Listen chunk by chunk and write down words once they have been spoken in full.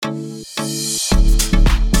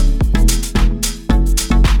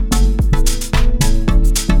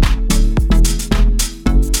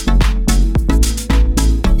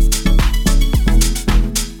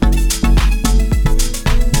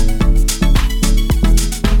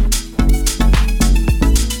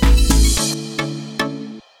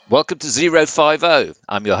Welcome to 050.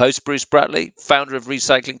 I'm your host, Bruce Bratley, founder of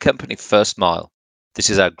recycling company First Mile. This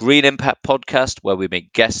is our Green Impact podcast where we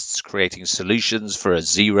meet guests creating solutions for a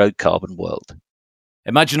zero carbon world.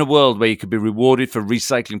 Imagine a world where you could be rewarded for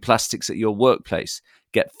recycling plastics at your workplace,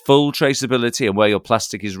 get full traceability on where your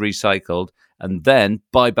plastic is recycled, and then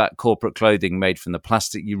buy back corporate clothing made from the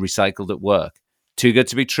plastic you recycled at work. Too good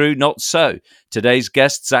to be true? Not so. Today's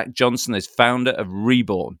guest, Zach Johnson, is founder of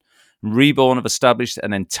Reborn. Reborn have established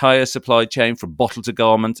an entire supply chain from bottle to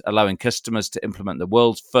garment, allowing customers to implement the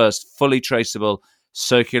world's first fully traceable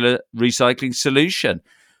circular recycling solution.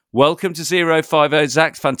 Welcome to 050,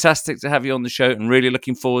 Zach. Fantastic to have you on the show and really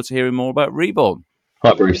looking forward to hearing more about Reborn.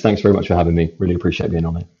 Hi, Bruce. Thanks very much for having me. Really appreciate being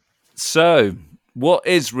on it. So, what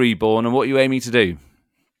is Reborn and what are you aiming to do?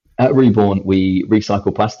 At Reborn, we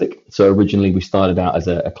recycle plastic. So originally we started out as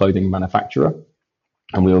a clothing manufacturer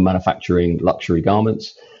and we were manufacturing luxury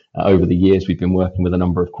garments. Over the years, we've been working with a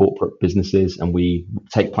number of corporate businesses and we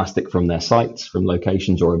take plastic from their sites, from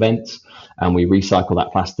locations or events, and we recycle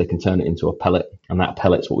that plastic and turn it into a pellet. And that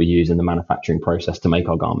pellet's what we use in the manufacturing process to make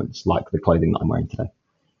our garments, like the clothing that I'm wearing today.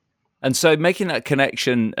 And so making that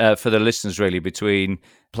connection for the listeners really between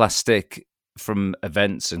plastic from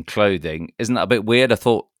events and clothing, isn't that a bit weird? I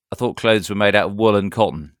thought clothes were made out of wool and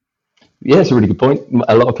cotton. Yeah, it's a really good point.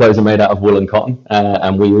 A lot of clothes are made out of wool and cotton,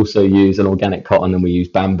 and we also use an organic cotton, and we use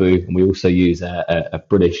bamboo, and we also use a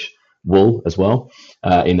British wool as well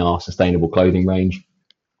in our sustainable clothing range.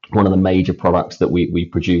 One of the major products that we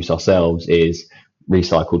produce ourselves is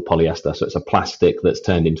recycled polyester. So it's a plastic that's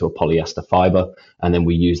turned into a polyester fiber, and then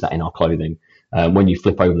we use that in our clothing. When you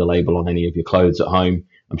flip over the label on any of your clothes at home,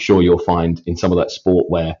 I'm sure you'll find in some of that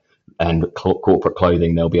sportwear and corporate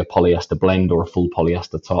clothing, there'll be a polyester blend or a full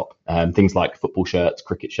polyester top. Things like football shirts,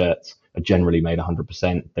 cricket shirts are generally made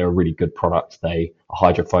 100%. They're a really good product. They are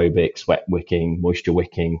hydrophobic, sweat wicking, moisture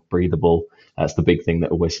wicking, breathable. That's the big thing that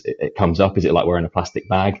always it comes up. Is it like wearing a plastic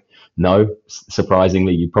bag? No.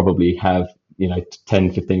 Surprisingly, you probably have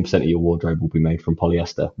 10, 15% of your wardrobe will be made from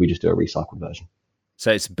polyester. We just do a recycled version.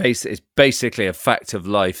 So it's basically a fact of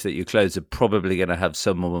life that your clothes are probably going to have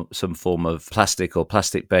some form of plastic or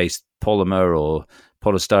plastic-based polymer or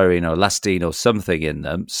polystyrene or elastine or something in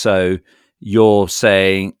them. So you're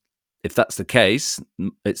saying, if that's the case,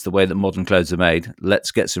 it's the way that modern clothes are made. Let's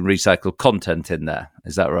get some recycled content in there.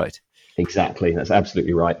 Is that right? Exactly. That's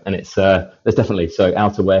absolutely right. And it's there's definitely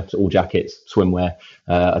outerwear, so all jackets, swimwear.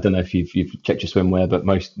 I don't know if you've checked your swimwear, but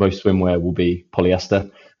most swimwear will be polyester.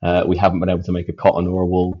 We haven't been able to make a cotton or a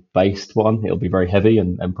wool based one. It'll be very heavy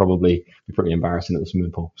and probably be pretty embarrassing at the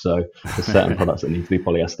swimming pool. So there's certain products that need to be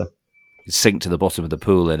polyester. Sink to the bottom of the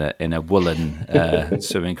pool in a woolen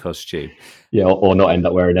swimming costume. Yeah, or not end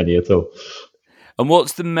up wearing any at all. And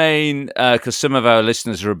what's the main, because some of our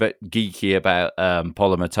listeners are a bit geeky about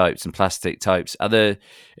polymer types and plastic types. Are there,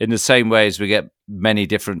 in the same way as we get many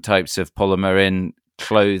different types of polymer in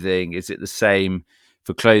clothing, is it the same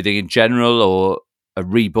for clothing in general, or a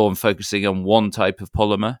Reborn focusing on one type of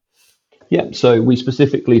polymer? Yeah, so we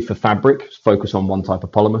specifically for fabric focus on one type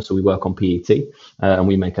of polymer. So we work on PET and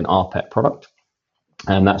we make an rPET product.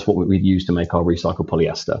 And that's what we use to make our recycled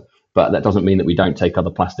polyester. But that doesn't mean that we don't take other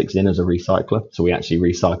plastics in as a recycler. So we actually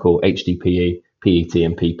recycle HDPE, PET,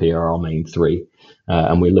 and PP are our main three.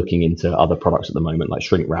 And we're looking into other products at the moment, like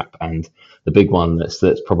shrink wrap. And the big one that's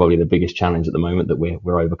probably the biggest challenge at the moment that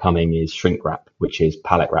we're overcoming is shrink wrap, which is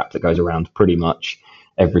pallet wrap that goes around pretty much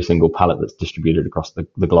every single pallet that's distributed across the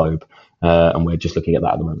globe. And we're just looking at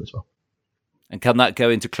that at the moment as well. And can that go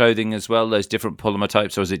into clothing as well, those different polymer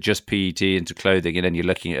types, or is it just PET into clothing and then you're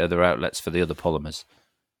looking at other outlets for the other polymers?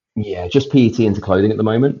 Yeah, just PET into clothing at the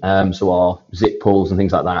moment. So our zip pulls and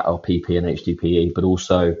things like that are PP and HDPE, but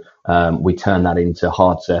also we turn that into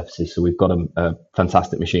hard surfaces. So we've got a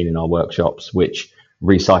fantastic machine in our workshops which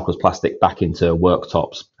recycles plastic back into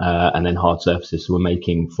worktops and then hard surfaces. So we're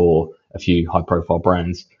making for a few high-profile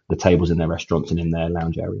brands the tables in their restaurants and in their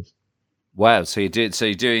lounge areas. Wow! So you're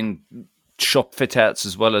doing shop fit outs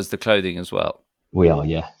as well as the clothing as well. We are,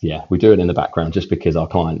 yeah. We do it in the background just because our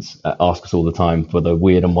clients ask us all the time for the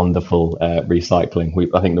weird and wonderful recycling.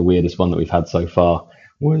 I think the weirdest one that we've had so far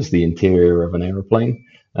was the interior of an aeroplane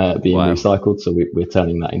being recycled. So we're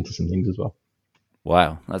turning that into some things as well.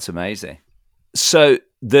 Wow, that's amazing. So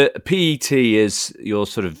the PET is your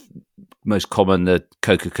sort of most common, the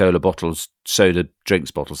Coca-Cola bottles, soda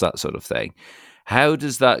drinks bottles, that sort of thing. How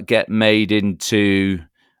does that get made into,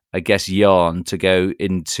 I guess, yarn to go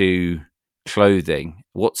into clothing?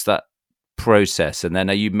 What's that process? And then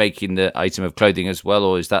are you making the item of clothing as well,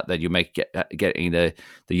 or is that then you getting the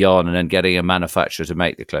yarn and then getting a manufacturer to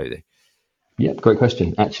make the clothing? Yeah, great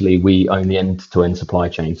question. Actually, we own the end-to-end supply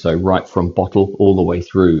chain. So right from bottle all the way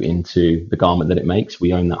through into the garment that it makes,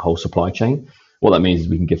 we own that whole supply chain. What that means is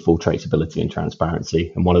we can give full traceability and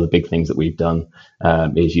transparency. And one of the big things that we've done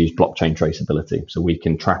is use blockchain traceability. So we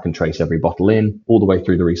can track and trace every bottle in all the way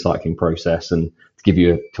through the recycling process. And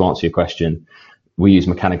to answer your question, we use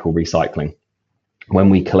mechanical recycling.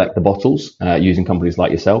 When we collect the bottles using companies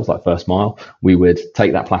like yourselves, like First Mile, we would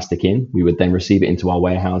take that plastic in. We would then receive it into our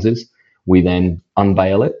warehouses. We then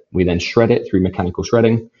unbale it. We then shred it through mechanical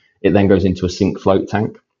shredding. It then goes into a sink float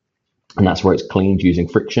tank, and that's where it's cleaned using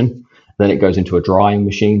friction. Then it goes into a drying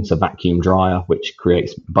machine, so vacuum dryer, which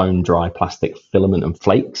creates bone dry plastic filament and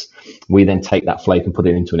flakes. We then take that flake and put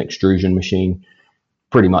it into an extrusion machine,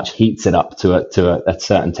 pretty much heats it up to a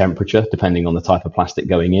certain temperature, depending on the type of plastic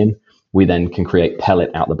going in. We then can create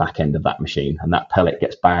pellet out the back end of that machine, and that pellet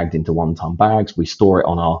gets bagged into 1-ton bags. We store it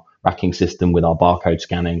on our racking system with our barcode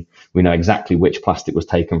scanning. We know exactly which plastic was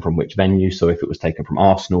taken from which venue. So if it was taken from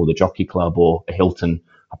Arsenal, the Jockey Club, or a Hilton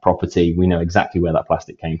a property, we know exactly where that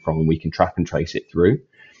plastic came from, and we can track and trace it through.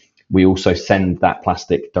 We also send that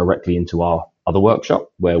plastic directly into our other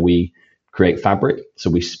workshop where we create fabric. So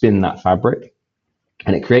we spin that fabric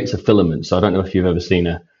and it creates a filament. So I don't know if you've ever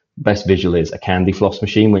seen best visual is a candy floss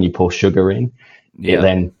machine. When you pour sugar in, It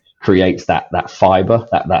then creates that fiber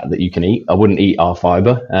that you can eat. I wouldn't eat our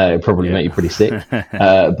fiber. It probably make you pretty sick.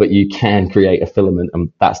 But you can create a filament,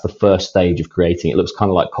 and that's the first stage of creating it. It looks kind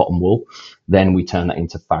of like cotton wool. Then we turn that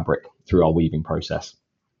into fabric through our weaving process.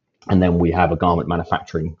 And then we have a garment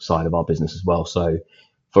manufacturing side of our business as well. So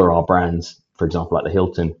for our brands, for example, like the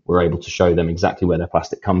Hilton, we're able to show them exactly where their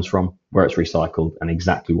plastic comes from, where it's recycled, and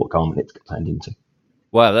exactly what garment it's turned into.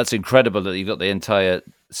 Wow, that's incredible that you've got the entire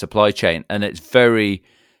supply chain, and it's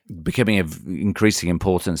becoming of increasing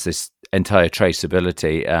importance, this entire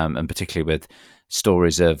traceability, and particularly with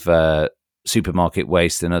stories of supermarket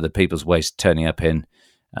waste and other people's waste turning up in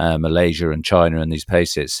Malaysia and China and these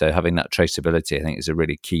places. So having that traceability, I think, is a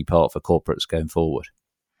really key part for corporates going forward.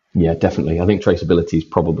 Yeah, definitely. I think traceability is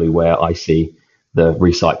probably where I see the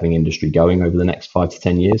recycling industry going over the next 5 to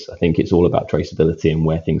 10 years. I think it's all about traceability and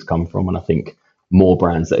where things come from. And I think more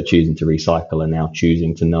brands that are choosing to recycle are now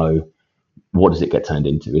choosing to know, what does it get turned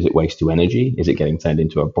into? Is it waste to energy? Is it getting turned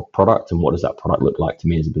into a product? And what does that product look like to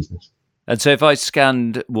me as a business? And so if I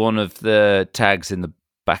scanned one of the tags in the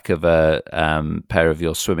back of a pair of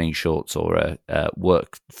your swimming shorts or a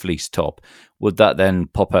work fleece top, would that then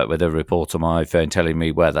pop up with a report on my iPhone telling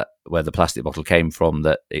me where the plastic bottle came from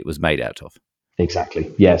that it was made out of?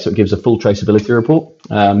 Exactly. Yeah. So it gives a full traceability report.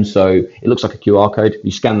 So it looks like a QR code.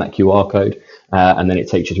 You scan that QR code, and then it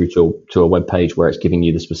takes you through to a web page where it's giving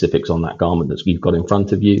you the specifics on that garment that you've got in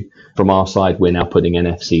front of you. From our side, we're now putting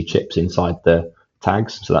NFC chips inside the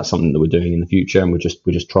tags. So that's something that we're doing in the future, and we're just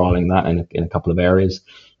trialing that in a couple of areas.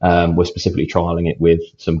 We're specifically trialing it with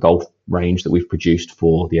some golf range that we've produced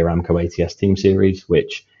for the Aramco ATS Team Series,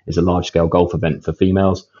 which is a large scale golf event for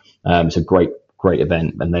females. It's a great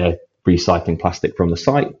event, and they're recycling plastic from the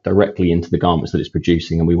site directly into the garments that it's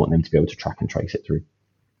producing, and we want them to be able to track and trace it through.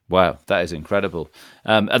 Wow, that is incredible.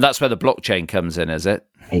 And that's where the blockchain comes in, is it?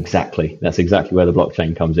 Exactly. That's exactly where the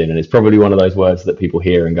blockchain comes in. And it's probably one of those words that people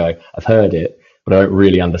hear and go, I've heard it, but I don't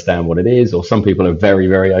really understand what it is. Or some people are very,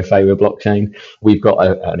 very au fait with blockchain. We've got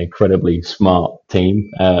an incredibly smart team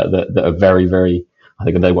that are very, very, I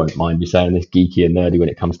think they won't mind me saying this, geeky and nerdy when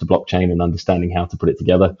it comes to blockchain and understanding how to put it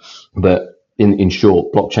together. But in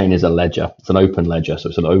short, blockchain is a ledger. It's an open ledger. So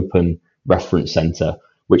it's an open reference center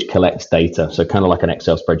which collects data. So kind of like an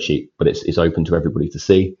Excel spreadsheet, but it's open to everybody to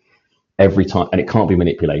see every time, and it can't be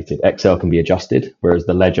manipulated. Excel can be adjusted, whereas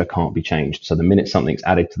the ledger can't be changed. So the minute something's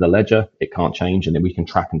added to the ledger, it can't change, and then we can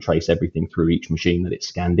track and trace everything through each machine that it's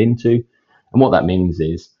scanned into. And what that means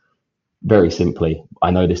is, very simply,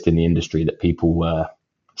 I noticed in the industry that people were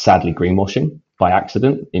sadly greenwashing by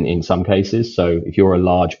accident in some cases. So if you're a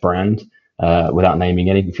large brand, without naming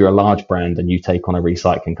any, if you're a large brand and you take on a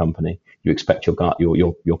recycling company, you expect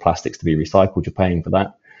your plastics to be recycled, you're paying for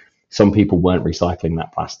that. Some people weren't recycling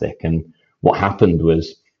that plastic. And what happened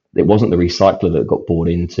was, it wasn't the recycler that got bought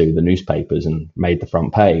into the newspapers and made the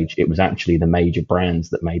front page. It was actually the major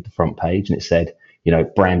brands that made the front page. And it said,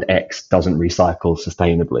 brand X doesn't recycle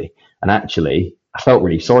sustainably. And actually, I felt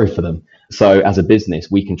really sorry for them. So as a business,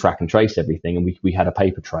 we can track and trace everything. And we had a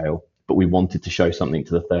paper trail, but we wanted to show something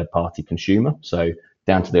to the third party consumer. So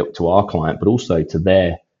down to our client, but also to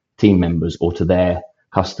their team members or to their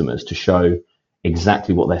customers, to show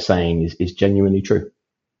exactly what they're saying is genuinely true.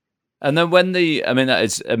 And then that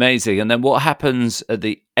is amazing. And then what happens at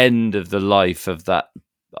the end of the life of that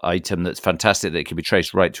item that's fantastic, that it can be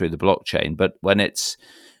traced right through the blockchain, but when it's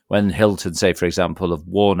when Hilton, say, for example, have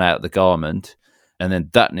worn out the garment, and then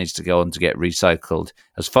that needs to go on to get recycled.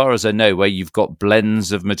 As far as I know, where you've got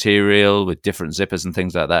blends of material with different zippers and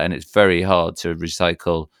things like that, and it's very hard to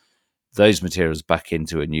recycle those materials back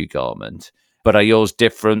into a new garment. But are yours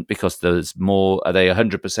different because there's more? Are they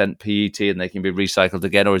 100% PET and they can be recycled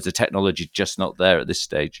again, or is the technology just not there at this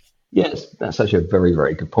stage? Yes, that's actually a very,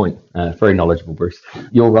 very good point. Very knowledgeable, Bruce.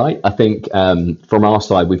 You're right. I think from our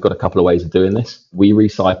side, we've got a couple of ways of doing this. We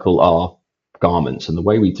recycle our garments, and the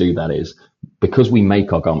way we do that is because we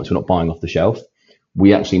make our garments, we're not buying off the shelf.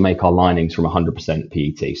 We actually make our linings from 100%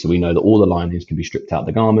 PET. So we know that all the linings can be stripped out of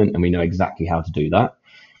the garment, and we know exactly how to do that.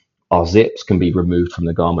 Our zips can be removed from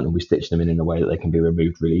the garment, and we stitch them in a way that they can be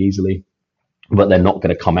removed really easily, but they're not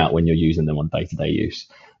going to come out when you're using them on day-to-day use.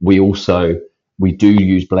 We do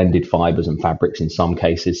use blended fibers and fabrics in some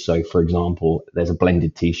cases. So for example, there's a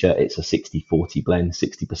blended t-shirt. It's a 60-40 blend,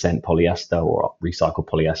 60% polyester or recycled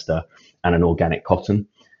polyester and an organic cotton.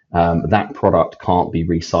 That product can't be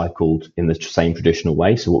recycled in the same traditional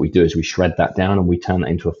way. So what we do is we shred that down and we turn that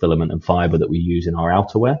into a filament and fiber that we use in our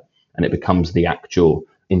outerwear, and it becomes the actual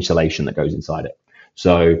insulation that goes inside it.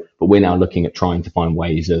 So, but we're now looking at trying to find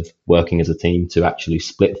ways of working as a team to actually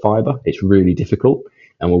split fiber. It's really difficult,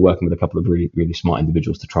 and we're working with a couple of really, really smart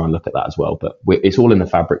individuals to try and look at that as well. But it's all in the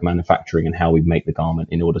fabric manufacturing and how we make the garment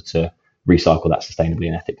in order to recycle that sustainably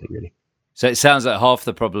and ethically, really. So it sounds like half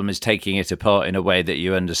the problem is taking it apart in a way that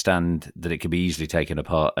you understand that it can be easily taken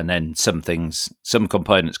apart, and then some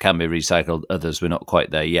components can be recycled, others we're not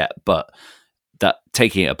quite there yet. But that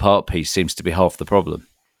taking it apart piece seems to be half the problem.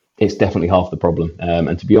 It's definitely half the problem.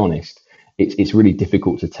 And to be honest, it's really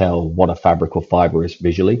difficult to tell what a fabric or fiber is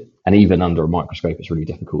visually. And even under a microscope, it's really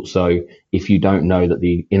difficult. So if you don't know that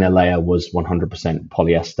the inner layer was 100%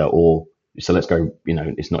 polyester, so let's go,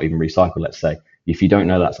 it's not even recycled, let's say. If you don't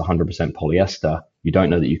know that's 100% polyester, you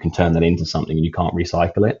don't know that you can turn that into something and you can't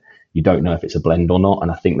recycle it. You don't know if it's a blend or not.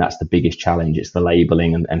 And I think that's the biggest challenge. It's the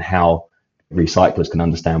labeling and how recyclers can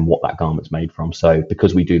understand what that garment's made from. So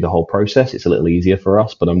because we do the whole process, it's a little easier for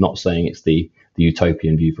us, but I'm not saying it's the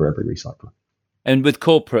utopian view for every recycler. And with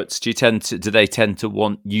corporates, do they tend to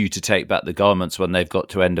want you to take back the garments when they've got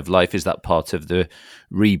to end of life? Is that part of the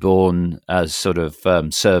Reborn as sort of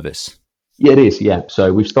service? Yeah, it is. Yeah.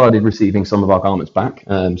 So we've started receiving some of our garments back.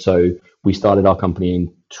 So we started our company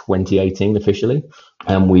in 2018 officially,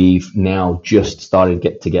 and we've now just started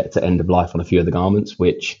to get to end of life on a few of the garments,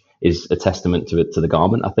 which is a testament to the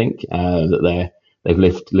garment. I think that they've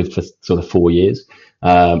lived for sort of 4 years,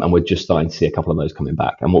 and we're just starting to see a couple of those coming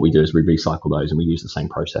back. And what we do is we recycle those and we use the same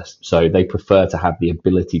process. So they prefer to have the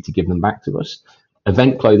ability to give them back to us.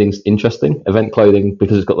 Event clothing's interesting. Event clothing,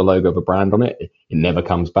 because it's got the logo of a brand on it, it never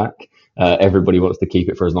comes back. Everybody wants to keep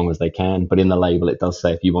it for as long as they can, but in the label it does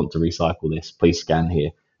say, if you want to recycle this, please scan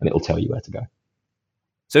here, and it will tell you where to go.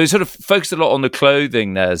 So we sort of focused a lot on the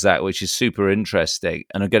clothing there, Zach, which is super interesting.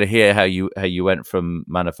 And I'm going to hear how you went from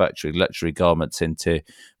manufacturing luxury garments into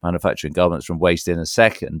manufacturing garments from waste in a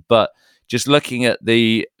second. But just looking at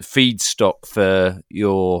the feedstock for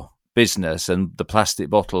your business and the plastic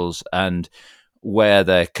bottles and where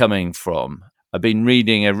they're coming from, I've been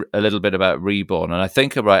reading a little bit about Reborn, and I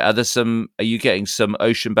think, right, are you getting some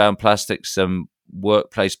ocean-bound plastics, some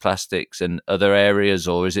workplace plastics and other areas,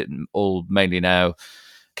 or is it all mainly now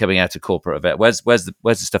coming out of corporate event? Where's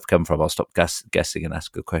the stuff come from? I'll stop guessing and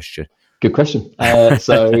ask a question. Good question.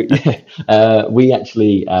 We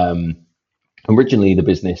actually originally the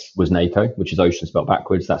business was NAECO, which is ocean spelled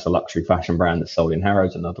backwards. That's a luxury fashion brand that's sold in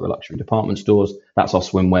Harrods and other luxury department stores. That's our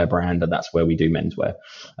swimwear brand, and that's where we do menswear.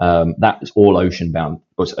 That is all ocean bound.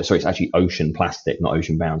 Sorry, it's actually ocean plastic, not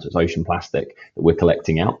ocean bound. So it's ocean plastic that we're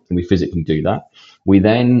collecting out, and we physically do that. We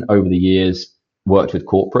then, over the years, worked with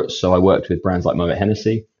corporates. So I worked with brands like Moet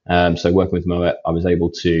Hennessy. So working with Moet, I was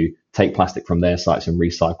able to take plastic from their sites and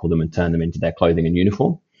recycle them and turn them into their clothing and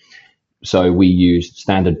uniform. So we use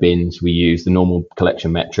standard bins, we use the normal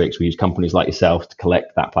collection metrics, we use companies like yourself to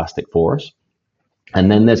collect that plastic for us.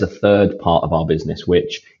 And then there's a third part of our business,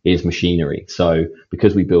 which is machinery. So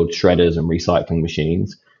because we build shredders and recycling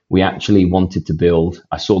machines, we actually wanted to build,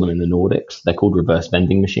 I saw them in the Nordics, they're called reverse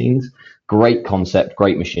vending machines. Great concept,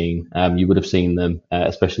 great machine. You would have seen them,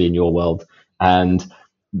 especially in your world. And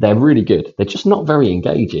they're really good. They're just not very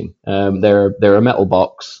engaging. They're a metal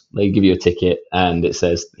box. They give you a ticket and it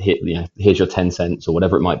says, here's your 10 cents or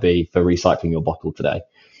whatever it might be for recycling your bottle today.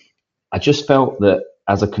 I just felt that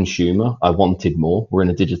as a consumer, I wanted more. We're in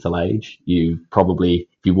a digital age. If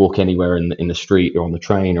you walk anywhere in the street or on the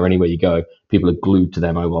train or anywhere you go, people are glued to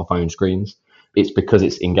their mobile phone screens. It's because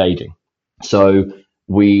it's engaging. So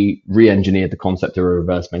we re-engineered the concept of a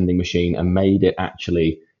reverse vending machine and made it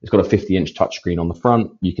actually It's got a 50-inch touchscreen on the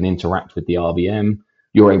front. You can interact with the RVM.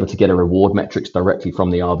 You're able to get a reward metrics directly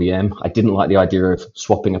from the RVM. I didn't like the idea of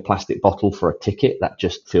swapping a plastic bottle for a ticket. That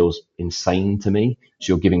just feels insane to me.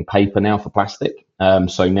 So you're giving paper now for plastic.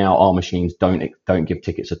 So now our machines don't give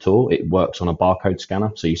tickets at all. It works on a barcode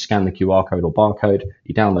scanner. So you scan the QR code or barcode,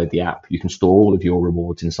 you download the app, you can store all of your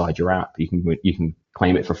rewards inside your app. You can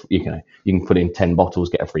claim it for, you can put in 10 bottles,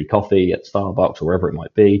 get a free coffee at Starbucks or wherever it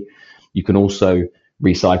might be. You can also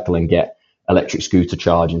recycle and get electric scooter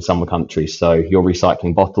charge in some countries. So you're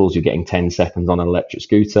recycling bottles, you're getting 10 seconds on an electric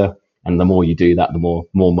scooter. And the more you do that, the more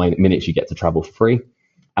minutes you get to travel for free.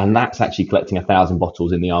 And that's actually collecting 1,000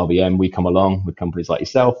 bottles in the RVM. We come along with companies like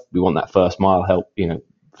yourself. We want that first mile help,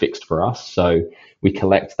 fixed for us. So we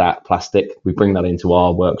collect that plastic. We bring that into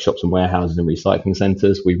our workshops and warehouses and recycling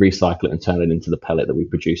centers. We recycle it and turn it into the pellet that we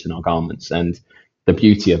produce in our garments. And the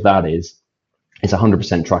beauty of that is it's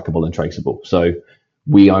 100% trackable and traceable. So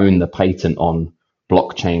we own the patent on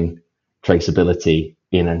blockchain traceability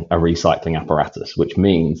in a recycling apparatus, which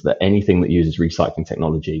means that anything that uses recycling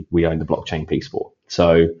technology, we own the blockchain piece for.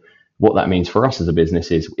 So what that means for us as a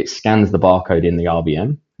business is it scans the barcode in the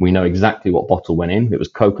RVM. We know exactly what bottle went in. It was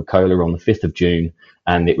Coca-Cola on the 5th of June,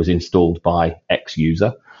 and it was installed by X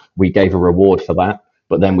user. We gave a reward for that,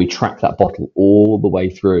 but then we track that bottle all the way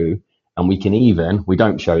through. And we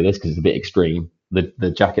don't show this because it's a bit extreme.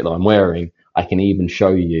 The jacket that I'm wearing, I can even show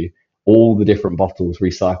you all the different bottles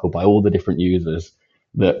recycled by all the different users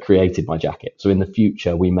that created my jacket. So in the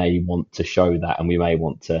future, we may want to show that, and we may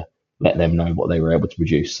want to let them know what they were able to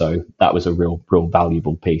produce. So that was a real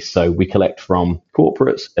valuable piece. So we collect from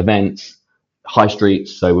corporates, events, high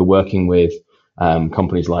streets. So we're working with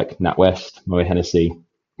companies like NatWest, Moët Hennessy,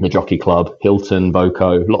 the Jockey Club, Hilton,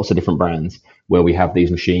 Voco, lots of different brands where we have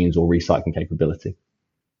these machines or recycling capability.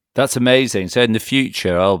 That's amazing. So in the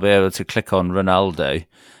future, I'll be able to click on Ronaldo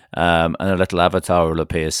and a little avatar will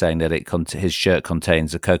appear saying that his shirt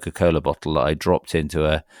contains a Coca-Cola bottle that I dropped into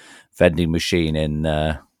a vending machine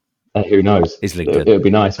in who knows? Islington. It would be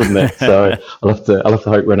nice, wouldn't it? So I'll have to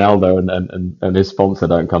hope Ronaldo and his sponsor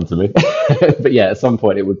don't come to me. But yeah, at some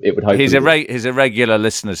point it would hopefully. He's a regular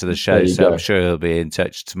listener to the show, so go. I'm sure he'll be in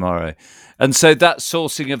touch tomorrow. And so that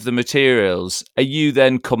sourcing of the materials, are you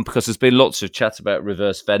then, because there's been lots of chat about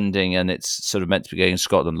reverse vending and it's sort of meant to be going in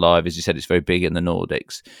Scotland live, as you said, it's very big in the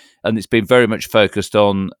Nordics. And it's been very much focused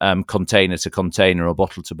on container to container or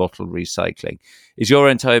bottle to bottle recycling. Is your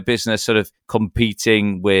entire business sort of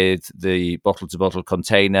competing with the bottle to bottle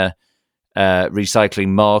container recycling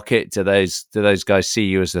market? Do those guys see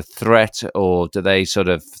you as a threat, or do they sort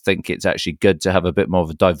of think it's actually good to have a bit more of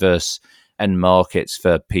a diverse end markets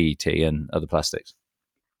for PET and other plastics?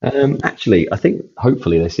 Actually, I think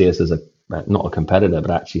hopefully they see us as not a competitor,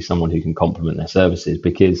 but actually someone who can complement their services,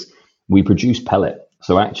 because we produce pellet.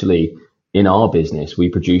 So actually, in our business, we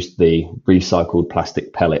produce the recycled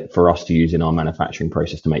plastic pellet for us to use in our manufacturing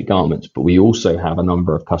process to make garments. But we also have a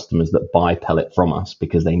number of customers that buy pellet from us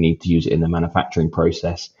because they need to use it in the manufacturing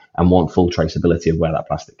process and want full traceability of where that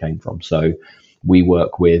plastic came from. So we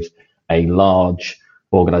work with a large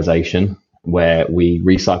organization where we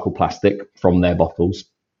recycle plastic from their bottles.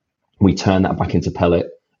 We turn that back into pellet,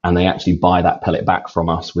 and they actually buy that pellet back from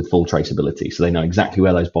us with full traceability. So they know exactly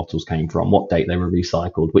where those bottles came from, what date they were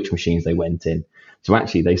recycled, which machines they went in. So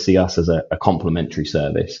actually they see us as a complementary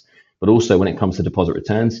service. But also when it comes to deposit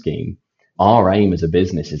return scheme, our aim as a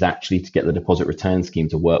business is actually to get the deposit return scheme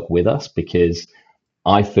to work with us, because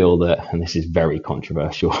I feel that, and this is very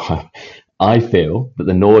controversial, I feel that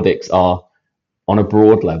the Nordics are, on a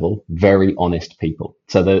broad level, very honest people.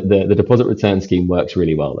 So the deposit return scheme works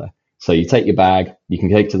really well there. So you take your bag, you can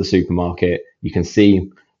take it to the supermarket, you can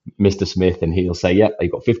see Mr. Smith and he'll say, yep,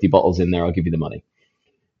 you've got 50 bottles in there, I'll give you the money.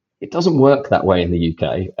 It doesn't work that way in the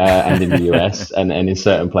UK and in the US and in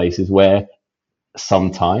certain places where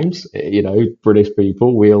sometimes, British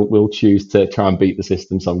people will choose to try and beat the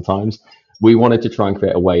system sometimes. We wanted to try and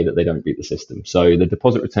create a way that they don't beat the system. So the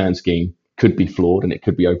deposit return scheme could be flawed and it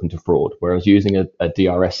could be open to fraud, whereas using a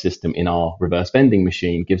DRS system in our reverse vending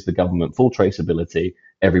machine gives the government full traceability,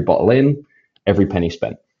 every bottle in, every penny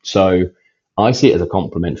spent. So I see it as a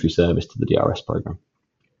complementary service to the DRS program.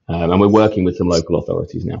 And we're working with some local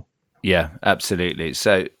authorities now. Yeah, absolutely.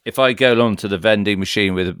 So if I go along to the vending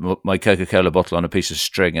machine with my Coca-Cola bottle on a piece of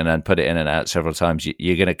string and then put it in and out several times,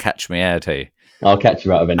 you're going to catch me out, are you? I'll catch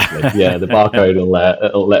you out eventually. Yeah, the barcode will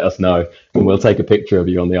let us know, and we'll take a picture of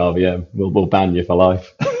you on the RVM. We'll ban you for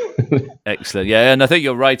life. Excellent. Yeah, and I think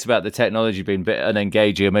you're right about the technology being a bit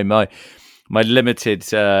unengaging. I mean, my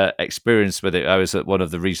limited experience with it, I was at one of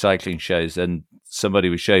the recycling shows, and somebody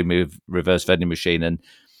was showing me a reverse vending machine, and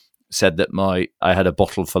said that I had a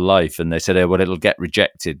bottle for life, and they said, "Oh, well, it'll get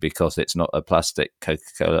rejected because it's not a plastic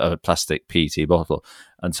Coca-Cola, a plastic PET bottle."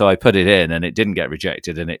 And so I put it in, and it didn't get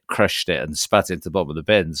rejected, and it crushed it and spat into the bottom of the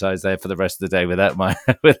bin. So I was there for the rest of the day without my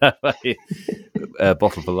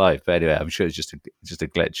bottle for life. But anyway, I'm sure it's just a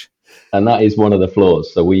glitch. And that is one of the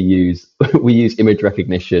flaws. So we use image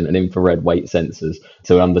recognition and infrared weight sensors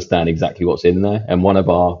to understand exactly what's in there. And one of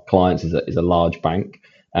our clients is a large bank,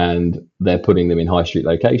 and they're putting them in high street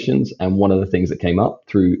locations. And one of the things that came up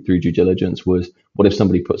through due diligence was, what if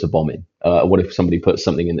somebody puts a bomb in? What if somebody puts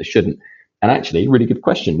something in that shouldn't? And actually, really good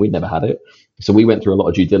question. We'd never had it. So we went through a lot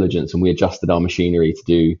of due diligence, and we adjusted our machinery to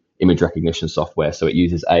do image recognition software. So it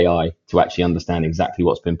uses AI to actually understand exactly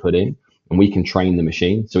what's been put in, and we can train the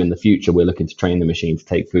machine. So in the future, we're looking to train the machine to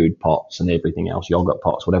take food pots and everything else, yogurt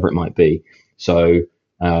pots, whatever it might be. So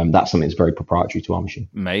that's something that's very proprietary to our machine.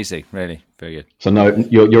 Amazing, really, very good. So no,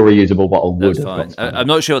 your reusable bottle would. That's fine. I'm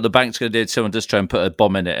not sure what the bank's going to do. Someone just try and put a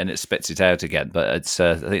bomb in it and it spits it out again. But it's,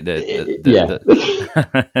 I think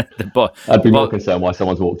I'd be more concerned why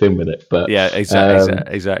someone's walked in with it. But yeah,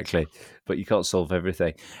 exactly. But you can't solve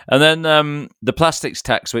everything. And then the plastics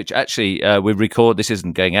tax, which actually we record. This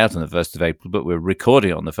isn't going out on the 1st of April, but we're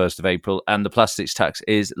recording on the 1st of April, and the plastics tax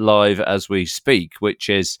is live as we speak, which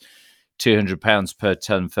is £200 per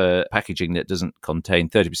tonne for packaging that doesn't contain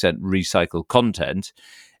 30% recycled content.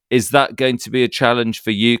 Is that going to be a challenge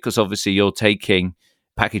for you? Because obviously you're taking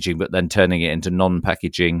packaging but then turning it into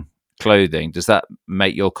non-packaging clothing. Does that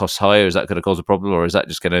make your costs higher? Is that going to cause a problem, or is that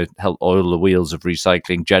just going to help oil the wheels of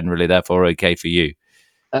recycling generally, therefore okay for you?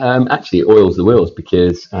 Actually, it oils the wheels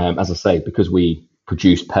because, as I say, because we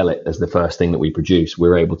produce pellet as the first thing that we produce,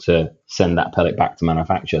 we're able to send that pellet back to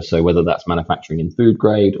manufacture. So whether that's manufacturing in food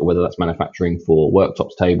grade or whether that's manufacturing for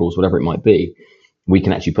worktops, tables, whatever it might be, we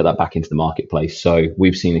can actually put that back into the marketplace. So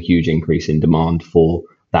we've seen a huge increase in demand for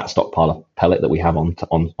that stockpile of pellet that we have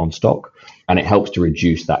on stock, and it helps to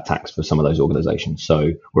reduce that tax for some of those organizations.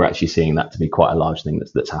 So we're actually seeing that to be quite a large thing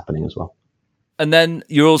that's happening as well. And then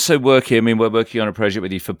you're also working, we're working on a project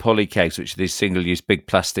with you for polykegs, which are these single-use big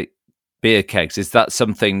plastic beer kegs. Is that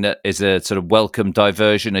something that is a sort of welcome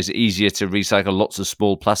diversion? Is it easier to recycle lots of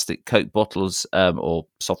small plastic Coke bottles or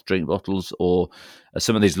soft drink bottles, or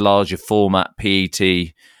some of these larger format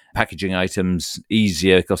PET packaging items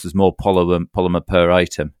easier because there's more polymer per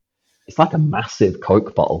item? It's like a massive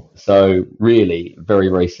Coke bottle. So really very,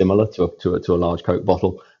 very similar to a large Coke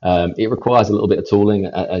bottle. It requires a little bit of tooling,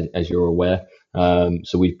 as you're aware.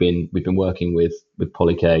 So we've been working with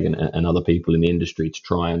Polykeg and other people in the industry to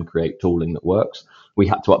try and create tooling that works. We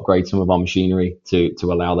had to upgrade some of our machinery to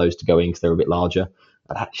allow those to go in because they're a bit larger.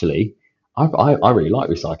 But actually, I really like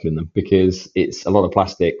recycling them because it's a lot of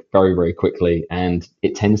plastic very, very quickly, and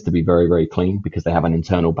it tends to be very, very clean because they have an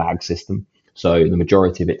internal bag system. So the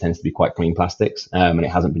majority of it tends to be quite clean plastics, and it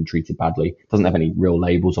hasn't been treated badly. It doesn't have any real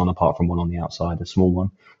labels on apart from one on the outside, a small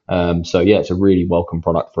one. So yeah, it's a really welcome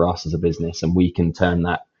product for us as a business, and we can turn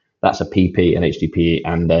that's a PP, an HDPE,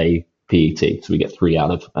 and a PET. So we get 3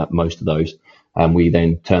 out of most of those, and we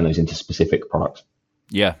then turn those into specific products.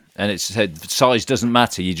 Yeah, and it's size doesn't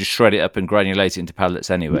matter. You just shred it up and granulate it into pellets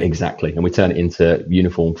anyway. Exactly, and we turn it into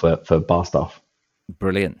uniform for bar staff.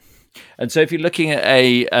 Brilliant. And so if you're looking at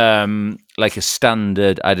a like a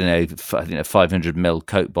standard, I think a 500 ml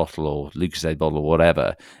Coke bottle or Lucozade bottle or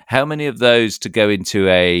whatever, how many of those to go into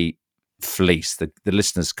a fleece? The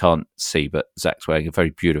listeners can't see, but Zach's wearing a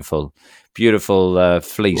very beautiful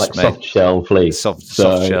fleece. Like soft shell fleece. Soft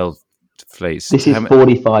shell fleece. This is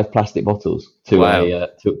 45 plastic bottles to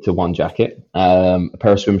to one jacket. A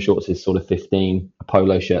pair of swim shorts is sort of 15. A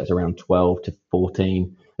polo shirt is around 12 to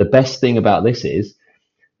 14. The best thing about this is,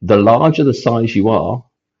 the larger the size you are,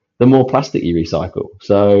 the more plastic you recycle.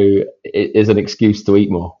 So it is an excuse to eat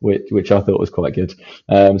more, which I thought was quite good.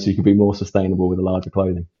 So you can be more sustainable with the larger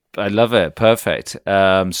clothing. I love it. Perfect.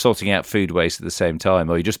 Sorting out food waste at the same time,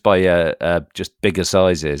 or you just buy just bigger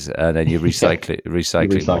sizes and then you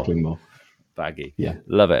recycling more. Baggy. Yeah.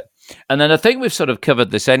 Love it. And then I think we've sort of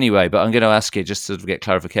covered this anyway, but I'm going to ask you just to sort of get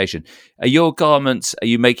clarification. Are your garments, are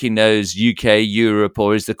you making those UK, Europe,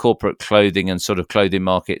 or is the corporate clothing and sort of clothing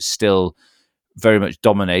market still very much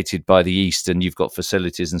dominated by the East, and you've got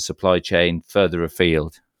facilities and supply chain further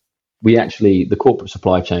afield? The corporate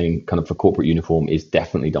supply chain kind of for corporate uniform is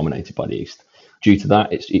definitely dominated by the East. Due to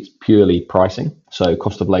that, it's purely pricing. So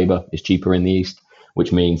cost of labor is cheaper in the East,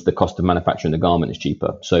 which means the cost of manufacturing the garment is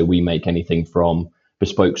cheaper. So we make anything from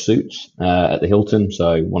bespoke suits at the Hilton.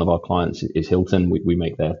 So one of our clients is Hilton. We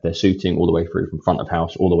make their suiting all the way through from front of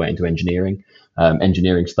house all the way into engineering.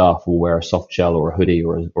 Engineering staff will wear a soft shell or a hoodie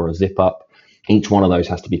or a zip up. Each one of those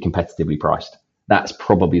has to be competitively priced. that's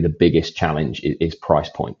probably the biggest challenge is price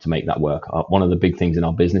point to make that work. One of the big things in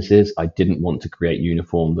our business is I didn't want to create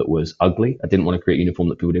uniform that was ugly. I didn't want to create uniform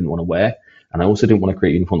that people didn't want to wear. And I also didn't want to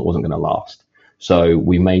create uniform that wasn't going to last. So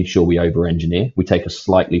we made sure we over-engineer. We take a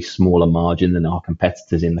slightly smaller margin than our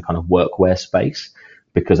competitors in the kind of workwear space,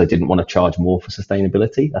 because I didn't want to charge more for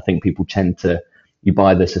sustainability. I think people tend to, you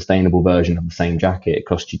buy the sustainable version of the same jacket, it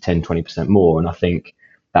costs you 10, 20% more. And I think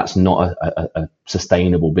that's not a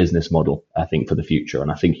sustainable business model, I think, for the future.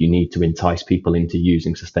 And I think you need to entice people into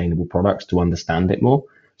using sustainable products to understand it more.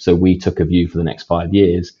 So we took a view for the next 5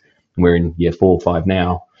 years, and we're in year 4 or 5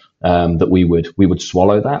 now, that we would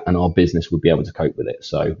swallow that and our business would be able to cope with it.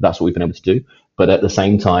 So that's what we've been able to do. But at the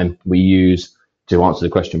same time, we use, to answer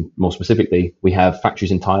the question more specifically, we have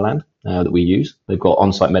factories in Thailand that we use. They've got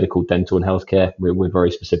on-site medical, dental and healthcare. We're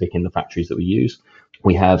very specific in the factories that we use.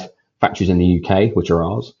 We have factories in the UK, which are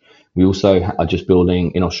ours. We also are just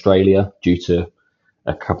building in Australia due to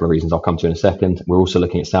a couple of reasons I'll come to in a second. We're also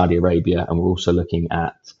looking at Saudi Arabia, and we're also looking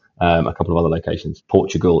at a couple of other locations.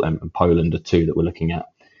 Portugal and Poland are 2 that we're looking at.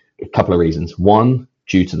 A couple of reasons. 1,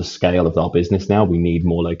 due to the scale of our business now, we need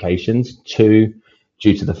more locations. 2,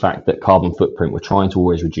 due to the fact that carbon footprint, we're trying to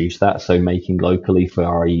always reduce that. So making locally for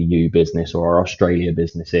our EU business or our Australia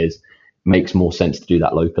businesses makes more sense to do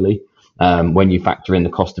that locally. When you factor in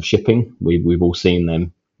the cost of shipping, we've all seen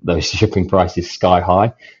them, those shipping prices sky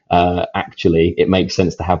high. Actually, it makes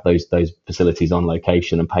sense to have those facilities on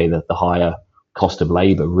location and pay the higher cost of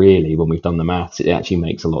labor. Really, when we've done the maths, it actually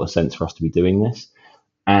makes a lot of sense for us to be doing this.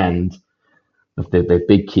 And the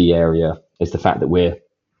big key area is the fact that we're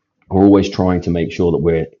always trying to make sure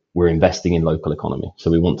that we're investing in local economy.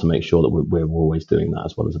 So we want to make sure that we're always doing that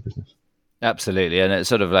as well as a business. Absolutely. And it's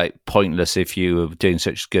sort of like pointless if you were doing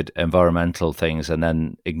such good environmental things and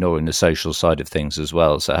then ignoring the social side of things as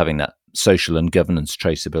well. So having that social and governance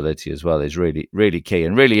traceability as well is really, really key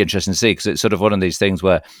and really interesting to see, because it's sort of one of these things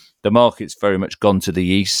where the market's very much gone to the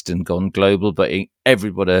east and gone global, but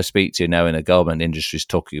everybody I speak to now in the garment industry is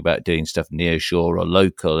talking about doing stuff nearshore or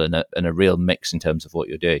local and a real mix in terms of what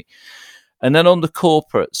you're doing. And then on the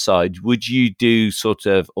corporate side, would you do sort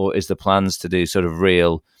of, or is the plans to do sort of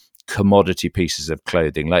real commodity pieces of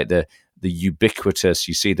clothing, like the ubiquitous,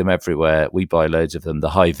 you see them everywhere, we buy loads of them, the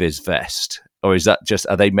high-vis vest? Or is that just,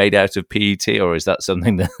 are they made out of PET, or is that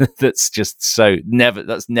something that's just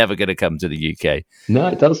that's never going to come to the UK? No,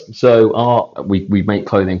 it does. So we make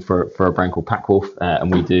clothing for a brand called Packwolf,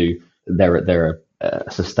 and they're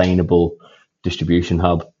a sustainable distribution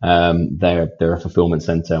hub. They're a fulfillment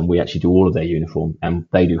center, and we actually do all of their uniform, and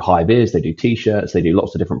they do high-vis, they do t-shirts, they do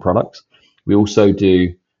lots of different products. We also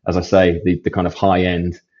do, as I say, the kind of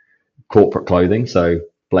high-end corporate clothing, so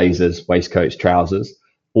blazers, waistcoats, trousers,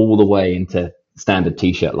 all the way into standard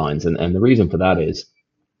t-shirt lines. And the reason for that is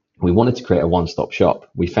we wanted to create a one-stop shop.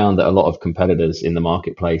 We found that a lot of competitors in the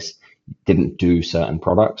marketplace didn't do certain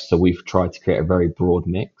products, so we've tried to create a very broad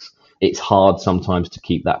mix. It's hard sometimes to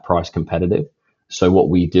keep that price competitive. So what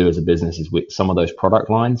we do as a business is, with some of those product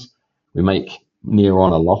lines, we make near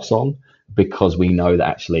on a loss on, because we know that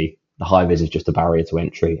actually the high-vis is just a barrier to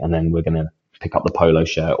entry, and then we're going to pick up the polo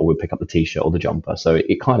shirt, or we pick up the t-shirt or the jumper. So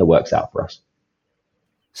it kind of works out for us.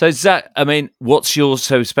 So Zach, I mean,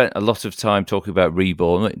 so spent a lot of time talking about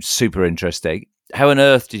Reborn. It's super interesting. How on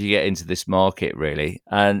earth did you get into this market, really?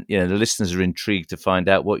 And the listeners are intrigued to find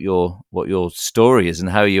out what your story is and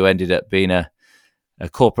how you ended up being a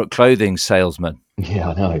corporate clothing salesman.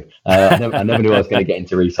 Yeah, I know. I never knew I was going to get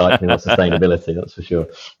into recycling or sustainability, that's for sure.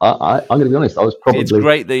 I'm going to be honest, I was probably... It's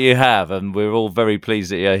great that you have, and we're all very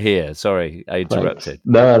pleased that you're here. Sorry, I interrupted.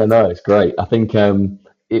 Thanks. No, it's great. I think,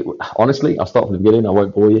 honestly, I'll start from the beginning, I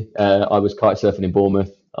won't bore you. I was kite surfing in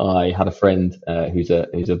Bournemouth. I had a friend who's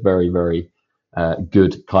a very, very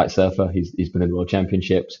good kite surfer. He's been in the World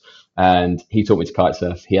Championships, and he taught me to kite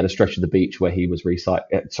surf. He had a stretch of the beach where he was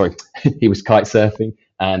he was kite surfing,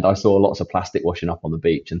 and I saw lots of plastic washing up on the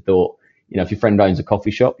beach and thought, if your friend owns a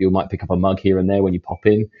coffee shop, you might pick up a mug here and there when you pop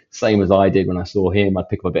in. Same as I did when I saw him. I'd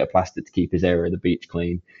pick up a bit of plastic to keep his area of the beach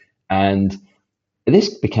clean. And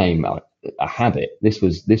this became a habit. This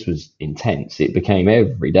was intense. It became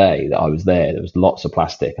every day that I was there. There was lots of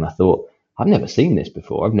plastic, and I thought, I've never seen this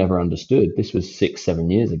before. I've never understood. This was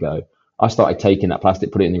 6-7 years ago. I started taking that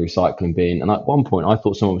plastic, put it in the recycling bin. And at one point, I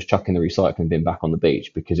thought someone was chucking the recycling bin back on the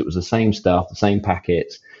beach, because it was the same stuff, the same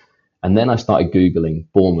packets. And then I started Googling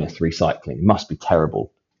Bournemouth recycling. It must be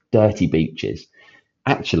terrible. Dirty beaches.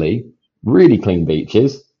 Actually, really clean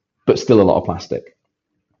beaches, but still a lot of plastic.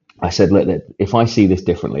 I said, look, if I see this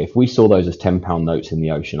differently, if we saw those as £10 notes in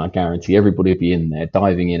the ocean, I guarantee everybody would be in there,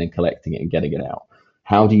 diving in and collecting it and getting it out.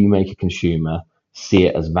 How do you make a consumer see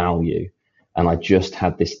it as value? And I just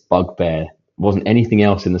had this bugbear. Wasn't anything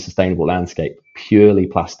else in the sustainable landscape, purely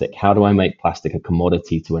plastic. How do I make plastic a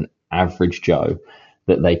commodity to an average Joe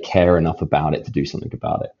that they care enough about it to do something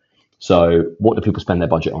about it? So what do people spend their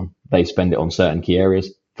budget on? They spend it on certain key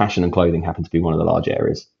areas. Fashion and clothing happened to be one of the large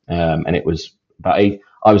areas. And it was about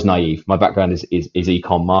I was naive. My background is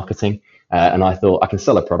e-com marketing. And I thought I can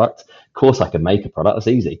sell a product. Of course I can make a product. That's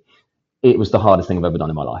easy. It was the hardest thing I've ever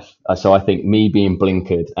done in my life. So I think me being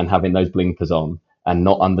blinkered and having those blinkers on and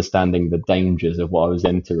not understanding the dangers of what I was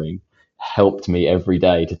entering helped me every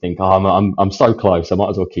day to think, oh, I'm so close. I might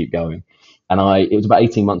as well keep going. And it was about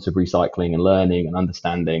 18 months of recycling and learning and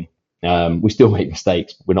understanding. We still make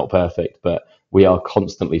mistakes. We're not perfect, but we are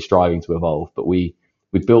constantly striving to evolve. But we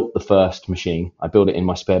built the first machine. I built it in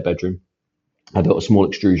my spare bedroom. I built a small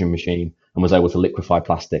extrusion machine and was able to liquefy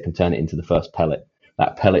plastic and turn it into the first pellet.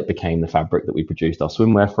 That pellet became the fabric that we produced our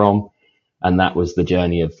swimwear from. And that was the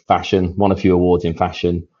journey of fashion. Won a few awards in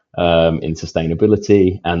fashion, in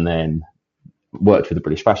sustainability, and then worked with the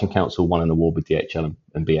British Fashion Council, won an award with DHL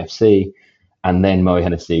and BFC. And then Moët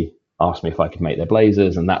Hennessy asked me if I could make their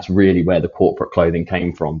blazers. And that's really where the corporate clothing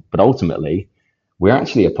came from. But ultimately, we're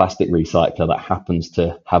actually a plastic recycler that happens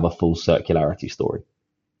to have a full circularity story.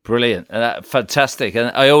 Brilliant. Fantastic.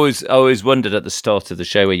 And I always wondered at the start of the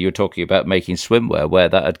show where you were talking about making swimwear, where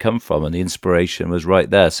that had come from, and the inspiration was right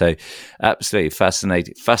there. So absolutely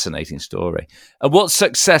fascinating story. And what's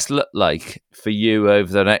success look like for you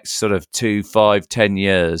over the next sort of 2, 5, 10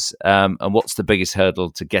 years? And what's the biggest hurdle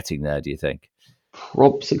to getting there, do you think?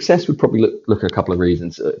 Rob, success would probably look at a couple of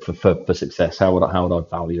reasons for success. How would I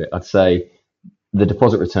value it? I'd say the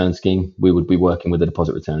deposit return scheme, we would be working with the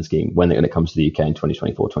deposit return scheme when it comes to the UK in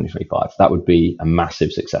 2024, 2025. That would be a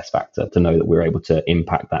massive success factor to know that we're able to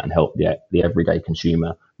impact that and help the everyday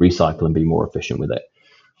consumer recycle and be more efficient with it.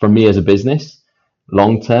 For me as a business,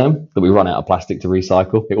 long term, that we run out of plastic to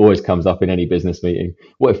recycle. It always comes up in any business meeting.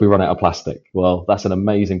 What if we run out of plastic? Well, that's an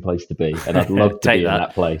amazing place to be. And I'd love to be in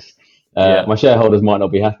that place. My shareholders might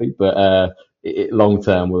not be happy, but long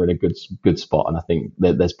term, we're in a good spot. And I think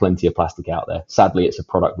that there's plenty of plastic out there. Sadly, it's a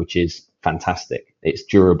product which is fantastic. It's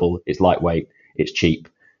durable, it's lightweight, it's cheap.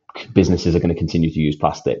 Businesses are going to continue to use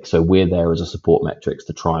plastic. So we're there as a support metrics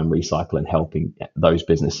to try and recycle and helping those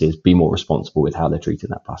businesses be more responsible with how they're treating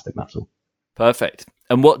that plastic. That's all. Perfect.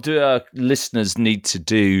 And what do our listeners need to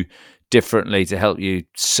do differently to help you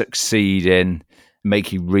succeed in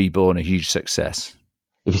making Reborn a huge success?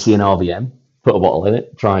 If you see an RVM, put a bottle in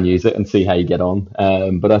it, try and use it and see how you get on.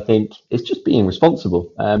 But I think it's just being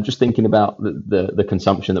responsible, just thinking about the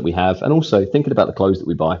consumption that we have, and also thinking about the clothes that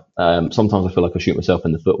we buy. Sometimes I feel like I shoot myself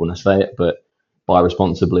in the foot when I say it, but buy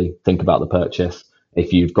responsibly, think about the purchase.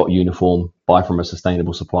 If you've got uniform, buy from a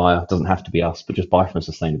sustainable supplier. It doesn't have to be us, but just buy from a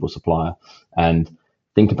sustainable supplier. And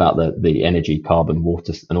think about the energy, carbon,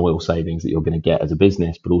 water and oil savings that you're going to get as a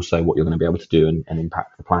business, but also what you're going to be able to do and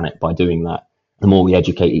impact the planet by doing that. The more we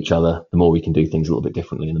educate each other, the more we can do things a little bit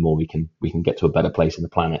differently, and the more we can get to a better place in the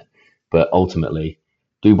planet. But ultimately,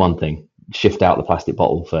 do one thing: shift out the plastic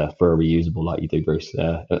bottle for a reusable, like you do, Bruce.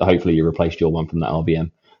 Hopefully, you replaced your one from that RVM.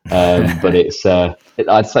 But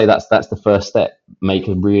I'd say that's the first step. Make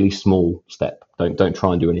a really small step. Don't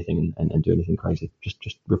try and do anything and do anything crazy.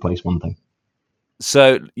 Just replace one thing.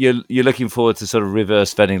 So you're looking forward to sort of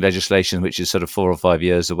reverse vending legislation, which is sort of 4 or 5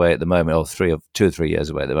 years away at the moment, or 2 or 3 years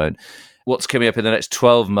away at the moment. What's coming up in the next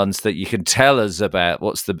 12 months that you can tell us about?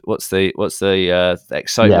 What's the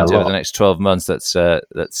excitement over the next 12 months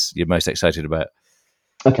that's you're most excited about?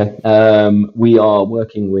 Okay, we are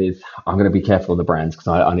working with. I'm going to be careful of the brands because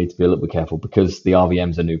I need to be a little bit careful because the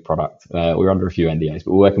RVM's a new product. We're under a few NDAs,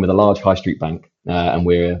 but we're working with a large high street bank, and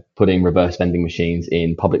we're putting reverse vending machines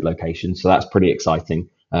in public locations. So that's pretty exciting.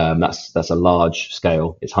 That's a large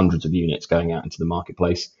scale. It's hundreds of units going out into the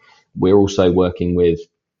marketplace. We're also working with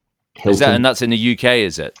Hilton. And that's in the UK,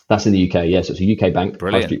 is it? That's in the UK, yes. It's a UK bank,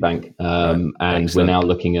 Brilliant. High Street Bank. And we're now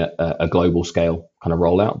looking at a global scale kind of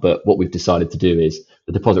rollout. But what we've decided to do is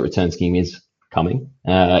the deposit return scheme is coming.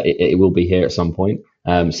 It will be here at some point.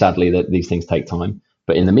 Sadly, that these things take time.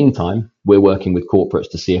 But in the meantime, we're working with corporates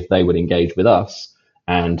to see if they would engage with us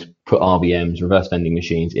and put RVMs, reverse vending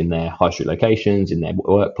machines, in their high street locations, in their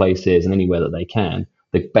workplaces, and anywhere that they can.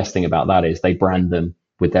 The best thing about that is they brand them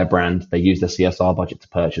with their brand. They use their CSR budget to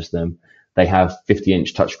purchase them. They have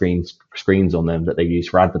 50-inch screens on them that they use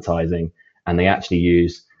for advertising, and they actually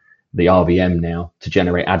use the RVM now to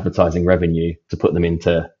generate advertising revenue to put them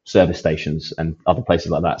into service stations and other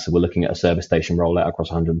places like that. So we're looking at a service station rollout across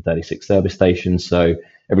 136 service stations. So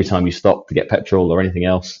every time you stop to get petrol or anything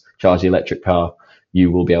else, charge the electric car,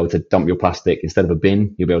 you will be able to dump your plastic instead of a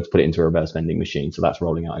bin. You'll be able to put it into a reverse vending machine. So that's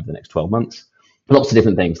rolling out over the next 12 months. Lots of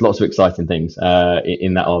different things, lots of exciting things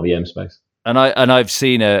in that RVM space. And I've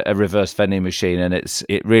seen a reverse vending machine, and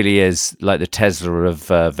it really is like the Tesla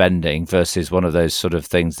of vending versus one of those sort of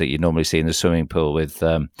things that you normally see in the swimming pool with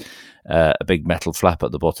a big metal flap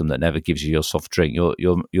at the bottom that never gives you your soft drink.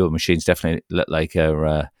 Your machines definitely look like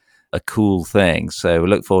a cool thing. So we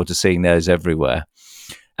look forward to seeing those everywhere.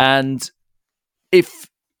 And if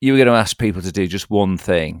you were going to ask people to do just one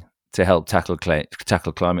thing to help tackle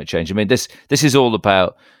climate change, I mean, this is all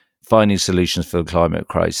about finding solutions for the climate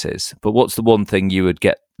crisis. But what's the one thing you would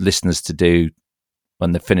get listeners to do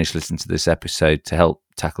when they finish listening to this episode to help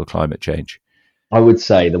tackle climate change? I would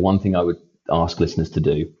say the one thing I would ask listeners to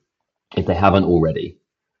do, if they haven't already,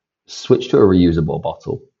 switch to a reusable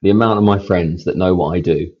bottle. The amount of my friends that know what I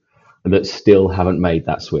do and that still haven't made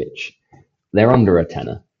that switch, they're under a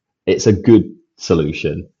tenner. It's a good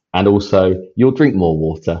solution. And also, you'll drink more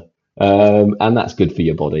water. And that's good for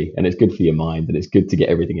your body, and it's good for your mind, and it's good to get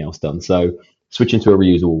everything else done. So switching to a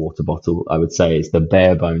reusable water bottle, I would say, is the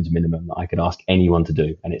bare bones minimum that I could ask anyone to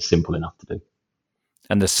do, and it's simple enough to do.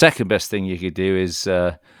 And the second best thing you could do is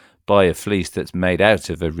buy a fleece that's made out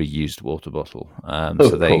of a reused water bottle. Of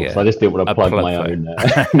course, I just didn't want to plug my own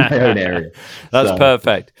area. That's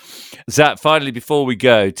perfect. Zach, finally, before we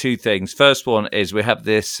go, two things. First one is we have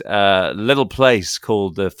this little place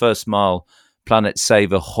called the First Mile Planet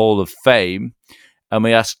Saver Hall of Fame, and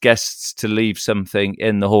we asked guests to leave something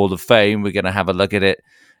in the Hall of Fame. We're going to have a look at it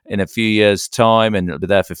in a few years' time, and it'll be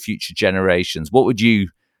there for future generations. What would you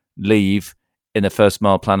leave in the First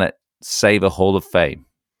Mile Planet Saver Hall of Fame?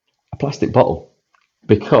 A plastic bottle,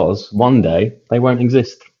 because one day they won't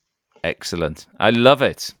exist. Excellent. I love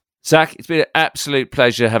it. Zach, it's been an absolute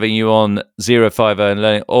pleasure having you on 050 and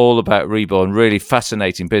learning all about Reborn. Really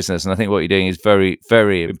fascinating business, and I think what you're doing is very,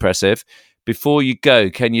 very impressive. Before you go,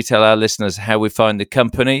 can you tell our listeners how we find the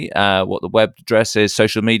company, what the web address is,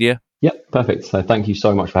 social media? Yep, perfect. So thank you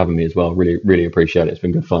so much for having me as well. Really, really appreciate it. It's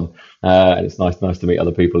been good fun. And it's nice to meet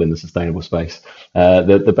other people in the sustainable space.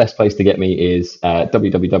 The best place to get me is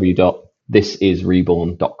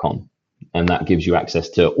www.thisisreborn.com. And that gives you access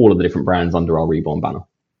to all of the different brands under our Reborn banner.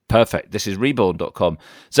 Perfect. Thisisreborn.com.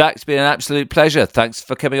 Zach, it's been an absolute pleasure. Thanks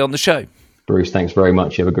for coming on the show. Bruce, thanks very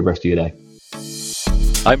much. You have a good rest of your day.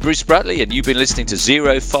 I'm Bruce Bratley, and you've been listening to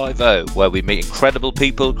 050, where we meet incredible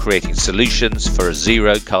people creating solutions for a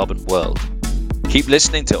zero carbon world. Keep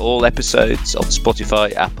listening to all episodes on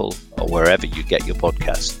Spotify, Apple, or wherever you get your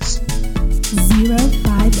podcasts.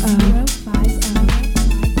 050.